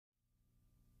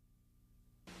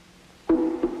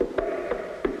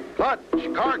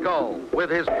Clutch Cargo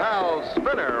with his pals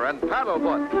Spinner and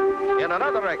Paddlefoot in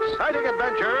another exciting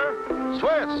adventure,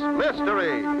 Swiss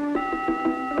Mystery.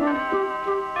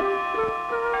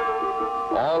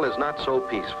 All is not so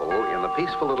peaceful in the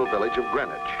peaceful little village of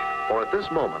Greenwich, for at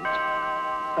this moment,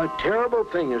 a terrible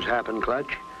thing has happened,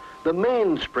 Clutch. The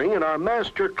mainspring in our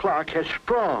master clock has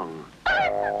sprung.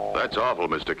 That's awful,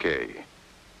 Mr. K.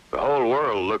 The whole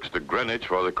world looks to Greenwich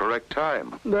for the correct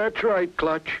time. That's right,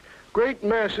 Clutch. Great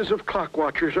masses of clock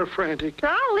watchers are frantic.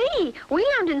 Golly, we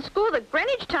learned in school that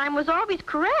Greenwich time was always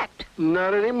correct.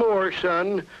 Not anymore,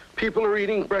 son. People are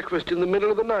eating breakfast in the middle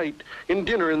of the night and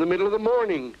dinner in the middle of the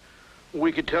morning.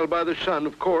 We could tell by the sun,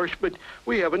 of course, but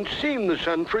we haven't seen the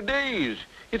sun for days.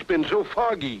 It's been so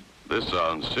foggy. This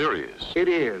sounds serious. It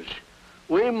is.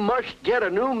 We must get a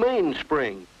new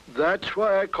mainspring. That's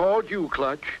why I called you,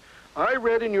 Clutch. I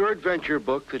read in your adventure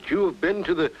book that you have been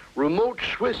to the remote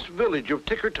Swiss village of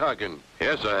Tickertagen.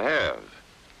 Yes, I have.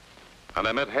 And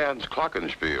I met Hans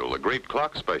Glockenspiel, a great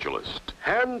clock specialist.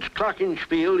 Hans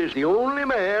Glockenspiel is the only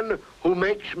man who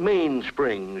makes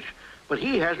mainsprings, but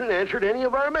he hasn't answered any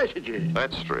of our messages.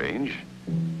 That's strange.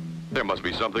 There must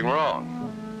be something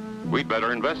wrong. We'd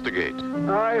better investigate.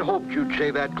 I hoped you'd say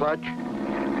that, Clutch.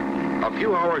 a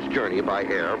few hours' journey by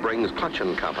air brings Clutch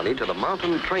and Company to the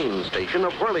mountain train station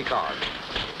of Whirlicog.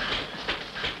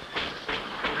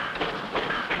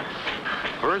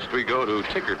 First, we go to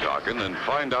Tickertagen and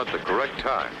find out the correct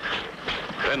time.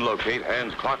 Then locate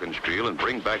Hans Glockenspiel and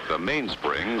bring back the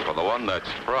mainspring for the one that's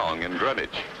sprung in Greenwich.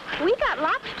 We got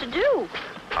lots to do.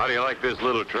 How do you like this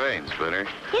little train, Spinner?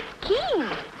 It's keen.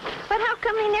 But how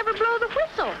come they never blow the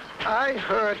whistle? I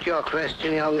heard your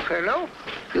question, young fellow.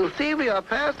 You see, we are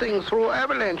passing through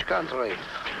avalanche country.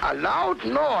 A loud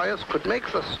noise could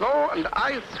make the snow and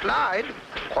ice slide,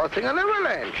 causing an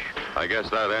avalanche. I guess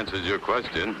that answers your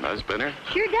question, huh, Spinner?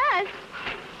 Sure does.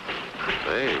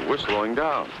 Say, we're slowing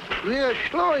down. We're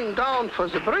slowing down for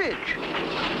the bridge.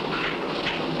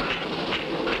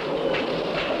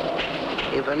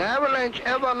 If an avalanche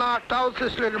ever knocked out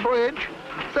this little bridge,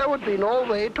 there would be no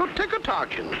way to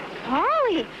Tickertagen.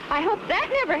 Holly, I hope that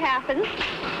never happens.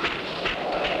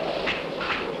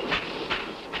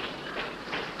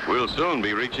 We'll soon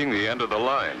be reaching the end of the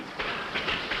line.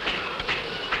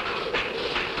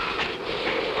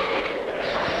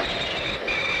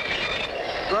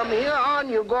 From here on,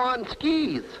 you go on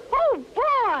skis. Oh,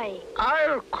 boy!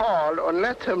 I'll call and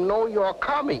let them know you're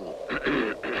coming.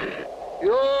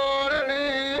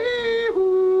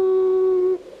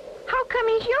 How come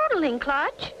he's yodeling,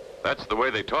 Clutch? That's the way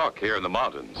they talk here in the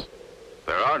mountains.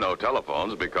 There are no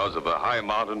telephones because of the high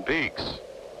mountain peaks.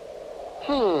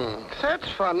 That's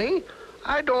funny.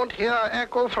 I don't hear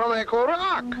echo from Echo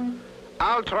Rock.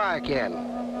 I'll try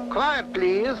again. Quiet,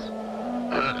 please.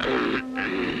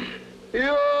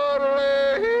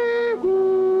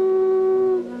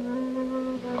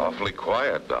 Awfully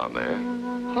quiet down there.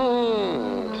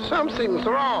 Something's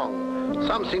wrong.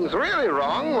 Something's really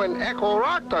wrong when Echo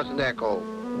Rock doesn't echo.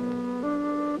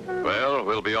 Well,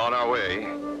 we'll be on our way.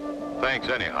 Thanks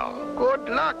anyhow. Good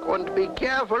luck and be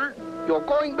careful. You're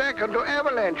going back into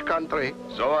avalanche country.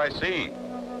 So I see.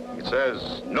 It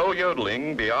says no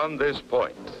yodeling beyond this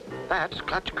point. That's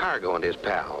Clutch Cargo and his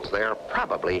pals. They're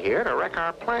probably here to wreck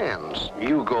our plans.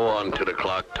 You go on to the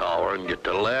clock tower and get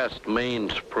the last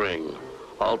mainspring.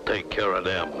 I'll take care of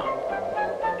them.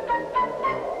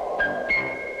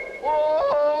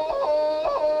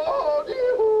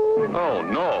 Oh,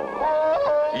 no.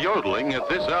 Yodeling at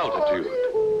this altitude.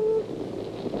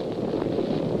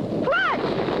 Clutch!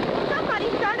 Somebody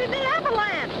started an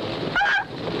avalanche!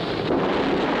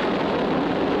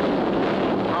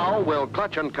 How will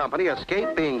Clutch and Company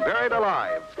escape being buried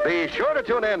alive? Be sure to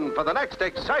tune in for the next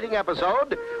exciting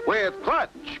episode with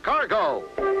Clutch Cargo.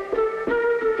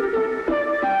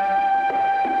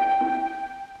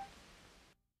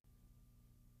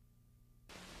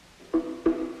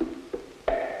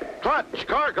 Clutch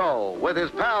Cargo with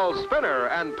his pals Spinner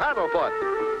and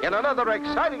Paddlefoot in another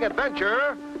exciting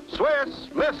adventure, Swiss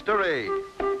Mystery.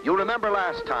 You remember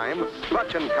last time,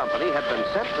 Clutch and Company had been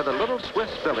sent to the little Swiss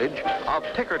village of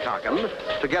Tickertagen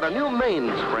to get a new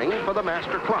mainspring for the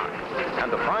master clock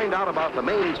and to find out about the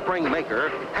mainspring maker,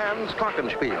 Hans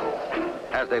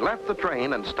Glockenspiel. As they left the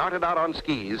train and started out on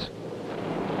skis...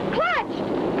 Clutch!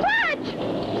 Clutch!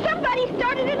 Somebody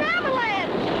started an avalanche!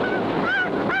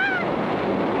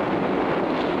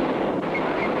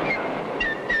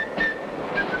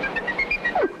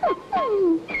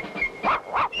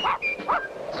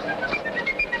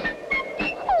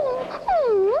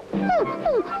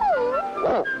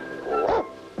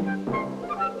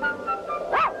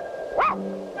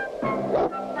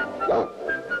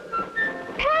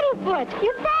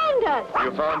 You found us.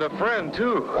 You found a friend,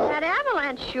 too. That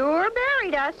avalanche sure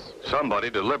buried us. Somebody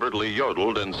deliberately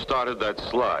yodeled and started that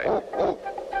slide.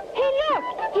 Hey, look.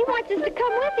 He wants us to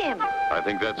come with him. I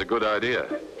think that's a good idea.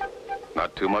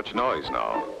 Not too much noise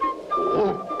now.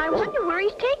 I wonder where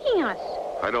he's taking us.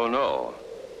 I don't know.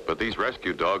 But these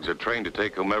rescue dogs are trained to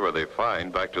take whomever they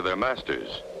find back to their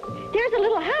masters. There's a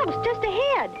little house just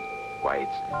ahead. Wait.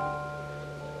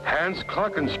 Hans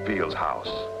Glockenspiel's house.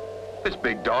 This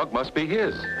big dog must be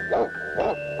his.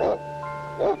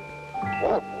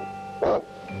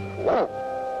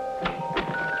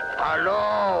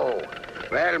 Hello.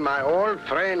 Well, my old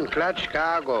friend Clutch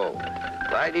Cargo.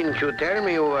 Why didn't you tell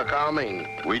me you were coming?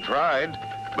 We tried,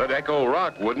 but Echo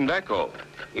Rock wouldn't echo.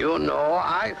 You know,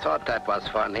 I thought that was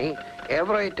funny.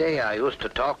 Every day I used to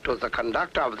talk to the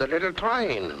conductor of the little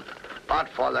train. But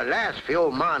for the last few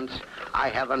months, I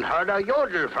haven't heard a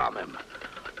yodel from him.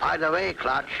 By the way,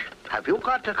 Clutch, have you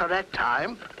got the correct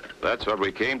time? That's what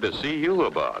we came to see you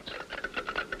about.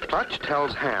 Clutch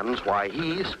tells Hans why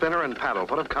he, Spinner, and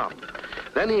Paddlefoot have come.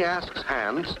 Then he asks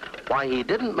Hans why he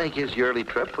didn't make his yearly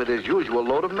trip with his usual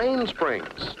load of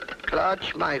mainsprings.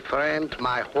 Clutch, my friend,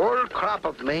 my whole crop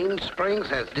of mainsprings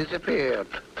has disappeared.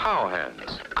 How,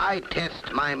 Hans? I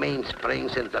test my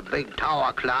mainsprings in the big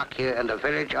tower clock here in the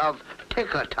village of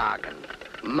Tickertagen.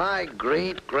 My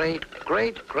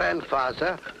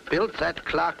great-great-great-grandfather built that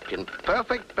clock in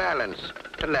perfect balance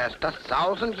to last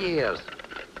 1,000 years.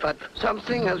 But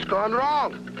something has gone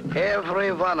wrong.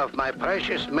 Every one of my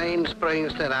precious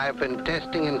mainsprings that I've been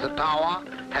testing in the tower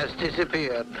has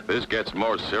disappeared. This gets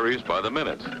more serious by the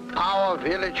minute. Our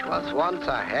village was once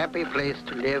a happy place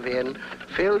to live in,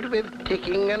 filled with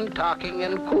ticking and talking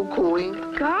and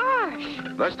cuckooing. Gosh.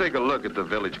 Let's take a look at the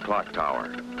village clock tower.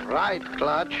 Right,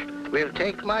 Clutch. We'll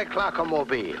take my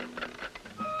clockomobile.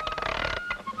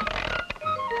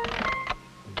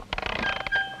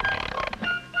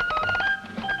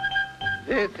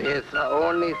 This is the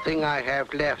only thing I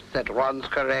have left that runs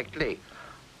correctly.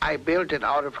 I built it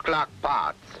out of clock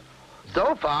parts.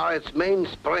 So far, its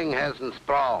mainspring hasn't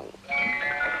sprung.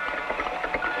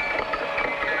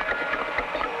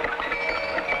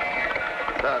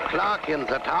 The clock in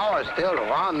the tower still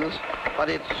runs, but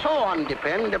it's so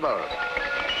undependable.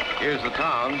 Here's the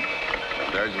town.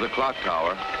 There's the clock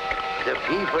tower. The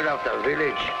people of the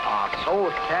village are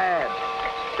so sad.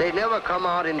 They never come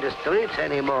out in the streets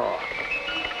anymore.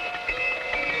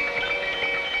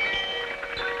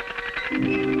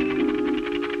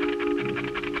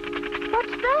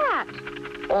 What's that?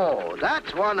 Oh,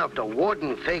 that's one of the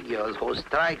wooden figures who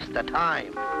strikes the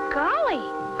time. Golly,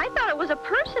 I thought it was a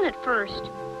person at first.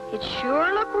 It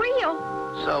sure looked real.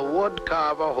 The wood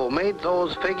carver who made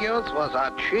those figures was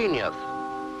a genius.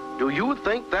 Do you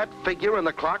think that figure in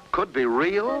the clock could be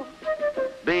real?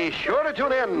 Be sure to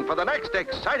tune in for the next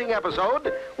exciting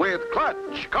episode with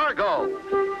Clutch Cargo.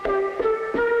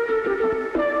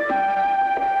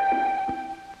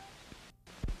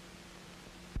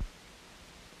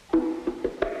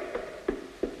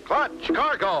 Clutch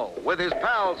Cargo with his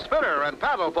pals Spinner and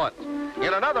Paddlefoot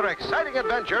in another exciting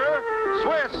adventure,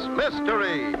 Swiss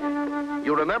Mystery.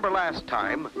 You remember last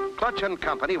time, Clutch and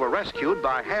company were rescued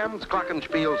by Hans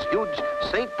Glockenspiel's huge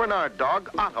St. Bernard dog,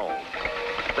 Otto.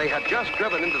 They had just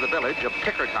driven into the village of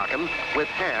Tickertagen with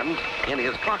Hans in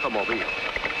his clockomobile.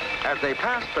 As they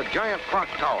passed the giant clock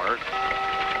tower,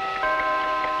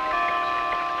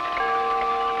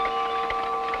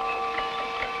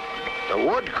 The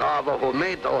wood carver who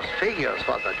made those figures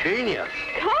was a genius.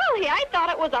 Golly, I thought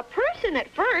it was a person at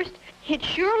first. It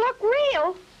sure looked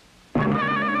real.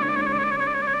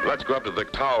 Let's go up to the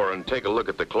tower and take a look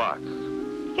at the clock.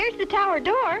 Here's the tower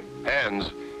door.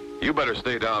 Hans, you better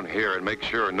stay down here and make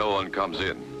sure no one comes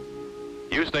in.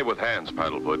 You stay with Hans,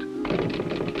 Paddlefoot.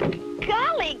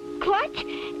 Golly, Clutch,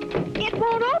 it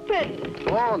won't open.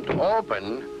 Won't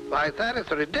open? Why, that is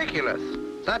ridiculous.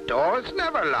 That door is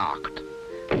never locked.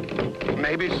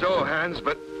 Maybe so, Hans,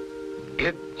 but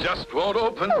it just won't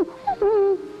open.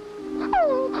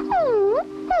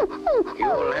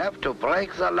 You'll have to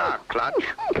break the lock, Clutch.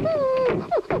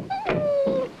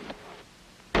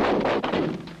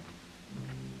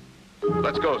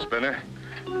 Let's go, Spinner.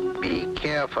 Be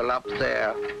careful up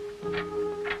there.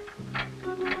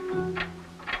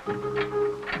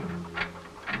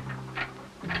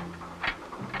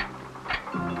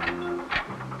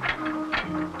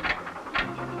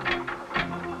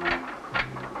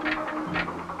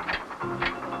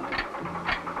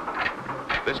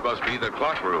 This must be the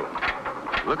clock room.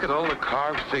 Look at all the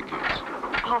carved figures.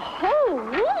 A whole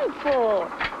room full.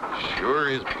 Sure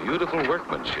is beautiful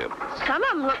workmanship. Some of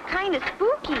them look kind of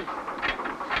spooky.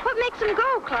 What makes them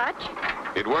go, Clutch?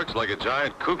 It works like a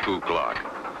giant cuckoo clock.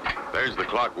 There's the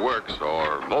clock works,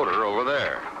 or motor, over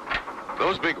there.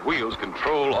 Those big wheels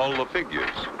control all the figures.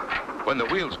 When the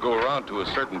wheels go around to a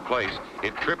certain place,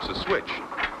 it trips a switch.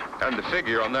 And the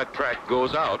figure on that track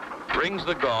goes out, rings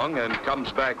the gong, and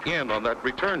comes back in on that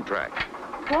return track.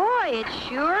 Boy, it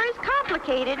sure is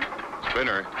complicated.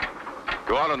 Spinner,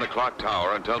 go out on the clock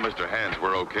tower and tell Mr. Hands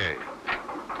we're okay.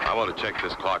 I want to check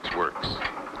this clock's works.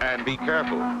 And be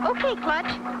careful. Okay,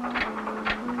 Clutch.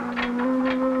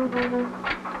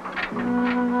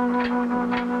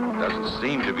 Doesn't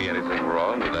seem to be anything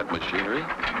wrong with that machinery.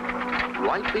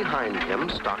 Right behind him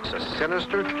stalks a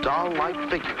sinister, doll-like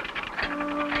figure.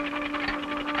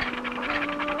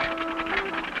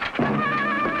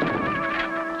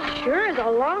 Sure is a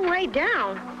long way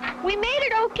down. We made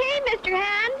it okay, Mr.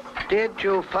 Hands. Did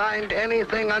you find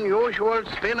anything unusual,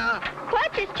 Spinner?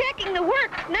 Clutch is checking the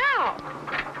works now.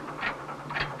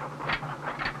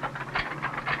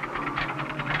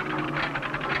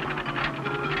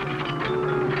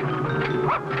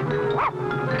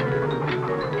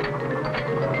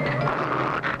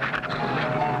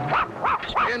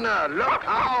 Spinner, look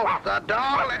out! The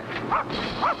doll...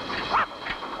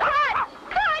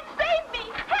 Clutch, save me!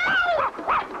 Help!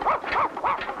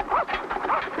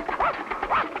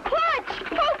 Clutch!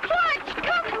 Oh, Clutch,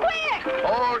 come quick!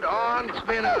 Hold on,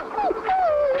 Spinner.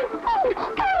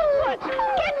 Clutch,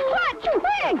 get Clutch,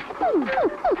 quick!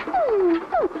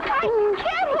 I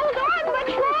can't hold on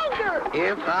much longer.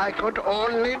 If I could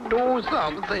only do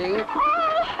something.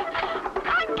 Oh,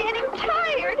 I'm getting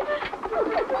tired.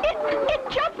 It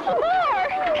jumps more.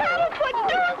 Paddlefoot,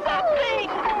 do something!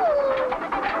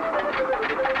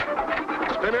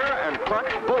 Spinner and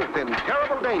Clutch both in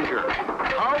terrible danger.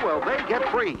 How will they get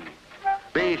free?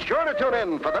 Be sure to tune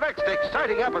in for the next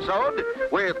exciting episode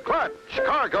with Clutch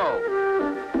Cargo.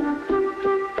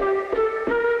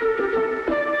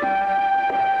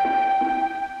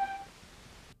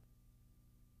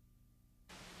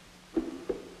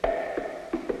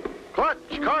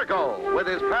 Clutch Cargo with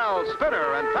his pals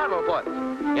Spinner and Paddlefoot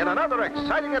in another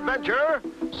exciting adventure,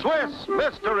 Swiss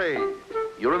Mystery.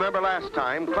 You remember last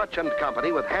time, Clutch and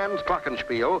company with Hans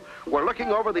Glockenspiel were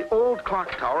looking over the old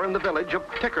clock tower in the village of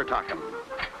Tickertocken.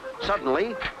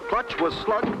 Suddenly, Clutch was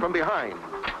slugged from behind.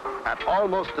 At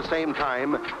almost the same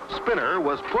time, Spinner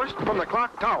was pushed from the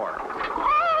clock tower.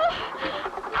 Oh,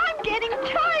 I'm getting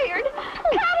tired.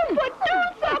 Paddlefoot, do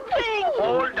something!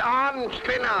 Hold on,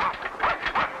 Spinner.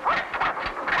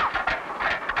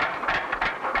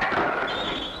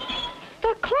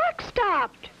 The clock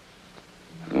stopped.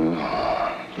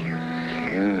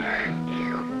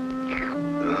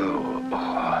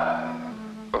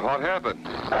 What happened?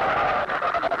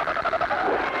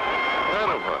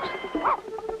 Paddlefoot.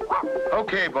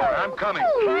 Okay, boy, I'm coming.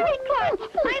 Hurry, Clutch,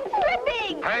 I'm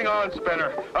slipping. Hang on,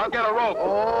 Spinner. I'll get a rope.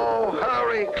 Oh,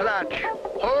 hurry, Clutch.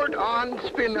 Hold on,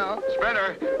 Spinner.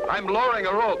 Spinner, I'm lowering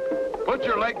a rope. Put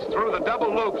your legs through the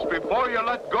double loops before you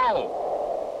let go.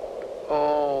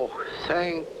 Oh,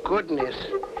 thank goodness.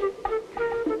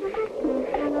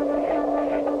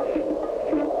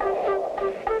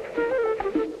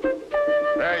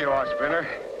 There you are, Spinner.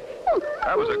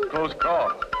 That was a close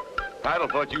call.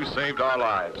 Paddlefoot, you saved our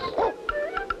lives.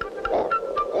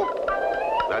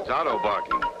 That's Otto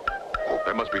barking.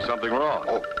 There must be something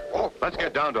wrong. Let's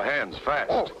get down to Hans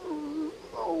fast.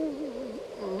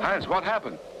 Hans, what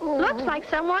happened? Looks like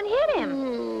someone hit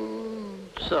him.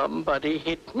 Somebody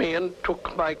hit me and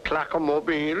took my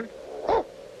clockmobile.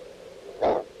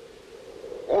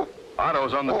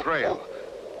 Otto's on the trail.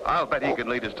 I'll bet he can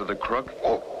lead us to the crook.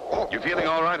 You feeling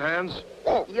all right, Hans?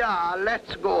 Yeah,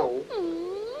 let's go.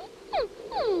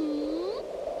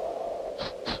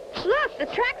 Look, the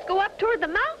tracks go up toward the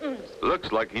mountains.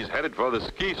 Looks like he's headed for the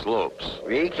ski slopes.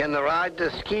 We can ride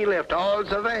the ski lift all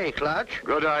the way, Clutch.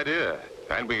 Good idea.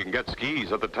 And we can get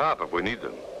skis at the top if we need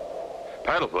them.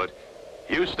 Paddlefoot,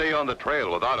 you stay on the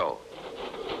trail with Otto.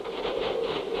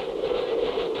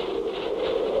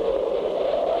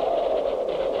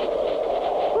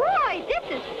 Boy,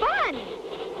 this is fun.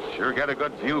 Sure get a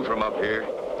good view from up here.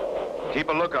 Keep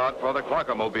a lookout for the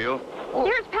clockamobile.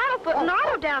 There's Paddlefoot and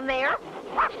Otto down there.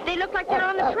 They look like they're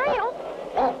on the trail.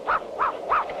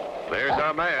 There's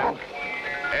our man.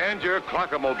 And your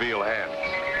clockamobile, Hans.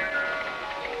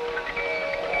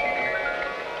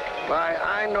 Why,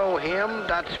 I know him.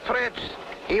 That's Fritz.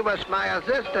 He was my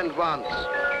assistant once.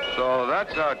 So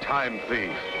that's our time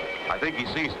thief. I think he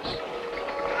sees us.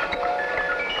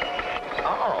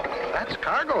 Uh-oh, that's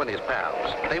Cargo and his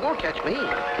pals. They won't catch me.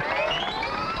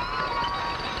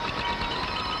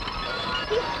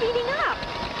 He's speeding up.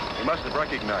 He must have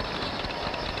recognized us.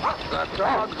 The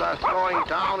dogs are slowing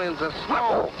down in the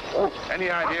snow. Any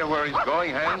idea where he's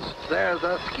going, Hans? There's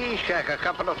a ski shack a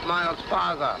couple of miles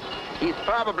farther. He's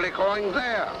probably going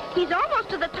there. He's almost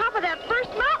to the top of that first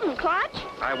mountain, Clutch.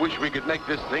 I wish we could make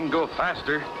this thing go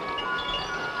faster.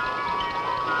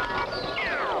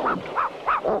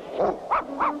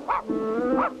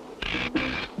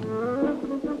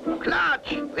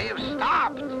 Clutch, we've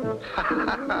stopped.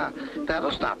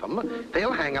 That'll stop them.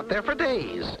 They'll hang up there for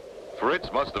days.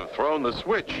 Fritz must have thrown the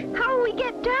switch. How will we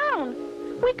get down?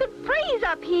 We could freeze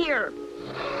up here.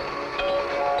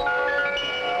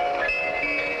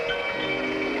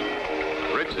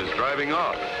 Fritz is driving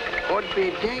off. Could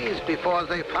be days before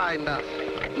they find us.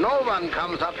 No one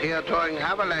comes up here during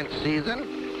avalanche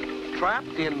season.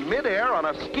 Trapped in midair on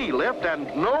a ski lift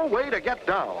and no way to get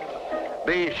down.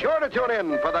 Be sure to tune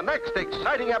in for the next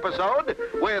exciting episode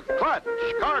with Clutch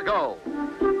Cargo.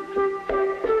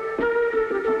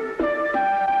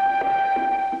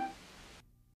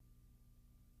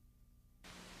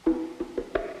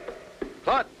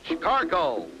 Clutch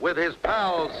Cargo with his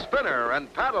pals Spinner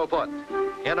and Paddlefoot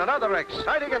in another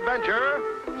exciting adventure,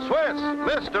 Swiss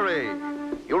Mystery.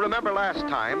 You remember last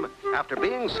time, after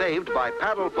being saved by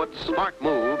Paddlefoot's smart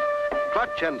move,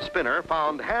 Clutch and Spinner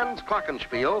found Hans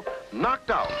Glockenspiel knocked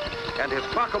out and his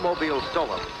clockmobile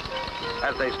stolen.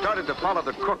 As they started to follow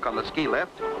the crook on the ski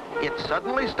lift, it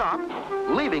suddenly stopped,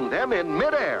 leaving them in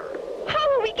midair. How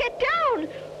will we get down?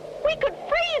 We could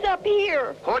freeze up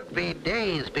here. Could be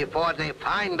days before they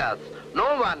find us.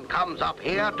 No one comes up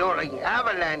here during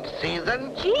avalanche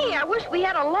season. Gee, I wish we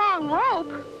had a long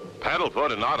rope.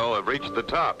 Paddlefoot and Otto have reached the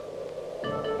top.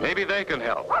 Maybe they can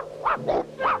help.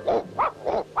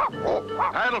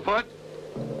 Paddlefoot,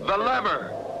 the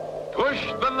lever. Push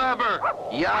the lever.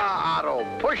 Yeah, Otto,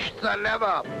 push the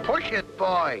lever. Push it,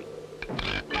 boy.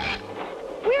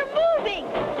 We're moving.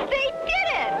 They did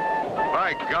it.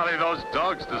 By golly, those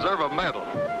dogs deserve a medal.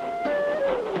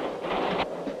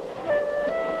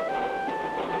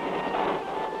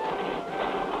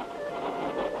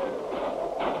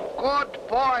 Good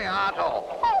boy, Otto.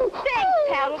 Thanks,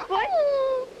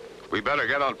 Paddlefoot. We better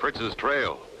get on Fritz's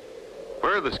trail.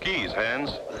 Where are the skis,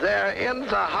 Hans? They're in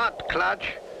the hut,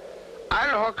 Clutch.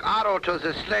 I'll hook Otto to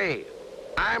the sleigh.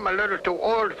 I'm a little too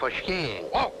old for skiing.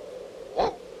 Oh,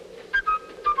 oh.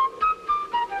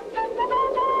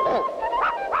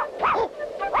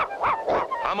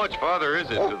 How much farther is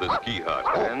it to the ski hut,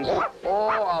 Hans?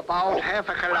 Oh, about half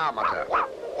a kilometer.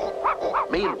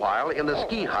 Meanwhile, in the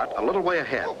ski hut, a little way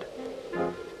ahead.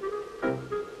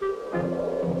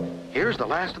 Here's the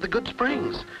last of the good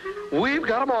springs. We've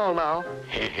got them all now.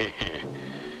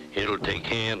 It'll take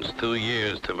Hans 2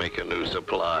 years to make a new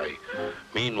supply.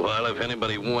 Meanwhile, if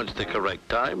anybody wants the correct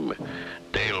time,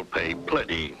 they'll pay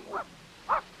plenty.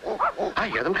 I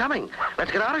hear them coming.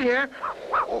 Let's get out of here.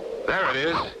 There it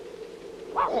is.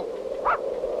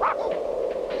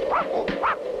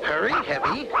 Hurry,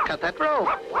 Heavy. Cut that rope.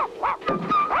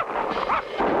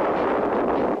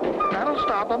 That'll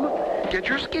stop them. Get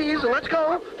your skis and let's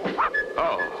go.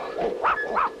 Oh,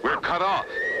 we're cut off.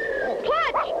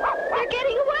 Clutch, they're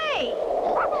getting away.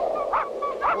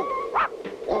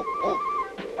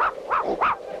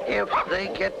 If they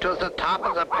get to the top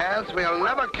of the pass, we'll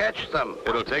never catch them.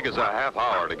 It'll take us a half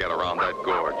hour to get around that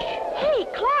gorge. Hey,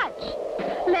 Clutch,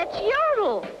 let's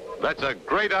yodel. That's a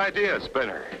great idea,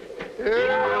 Spinner.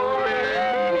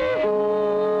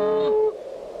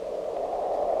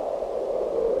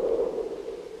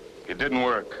 It didn't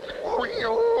work.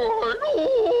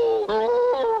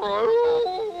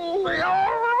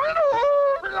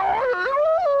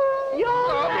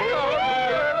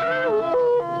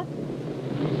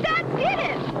 That did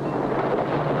it.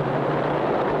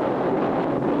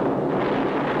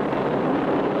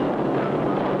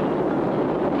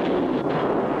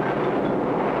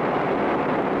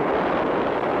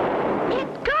 It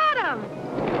got him.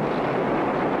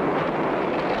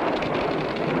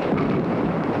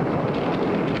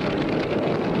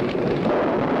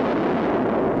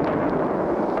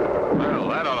 Well,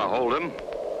 that ought to hold him.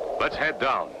 Let's head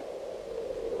down.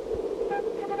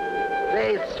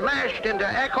 They smashed into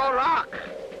Echo Rock.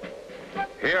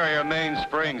 Here are your main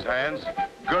springs, Hans.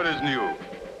 Good as new.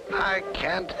 I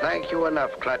can't thank you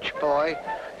enough, Clutch boy.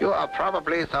 You are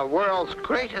probably the world's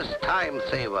greatest time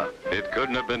saver. It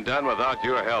couldn't have been done without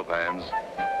your help, Hans.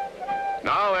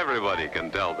 Now everybody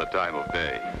can tell the time of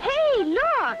day. Hey,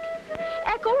 look.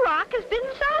 Echo Rock has been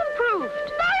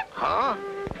soundproofed. Huh?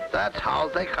 That's how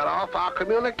they cut off our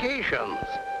communications.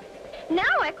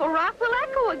 Now Echo Rock will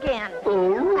echo again.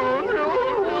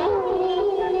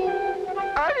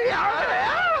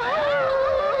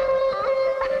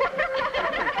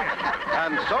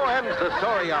 And so ends the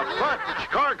story of Clutch,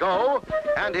 Cargo,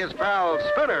 and his pals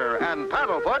Spinner and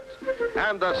Paddlefoot,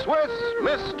 and the Swiss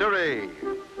Mystery.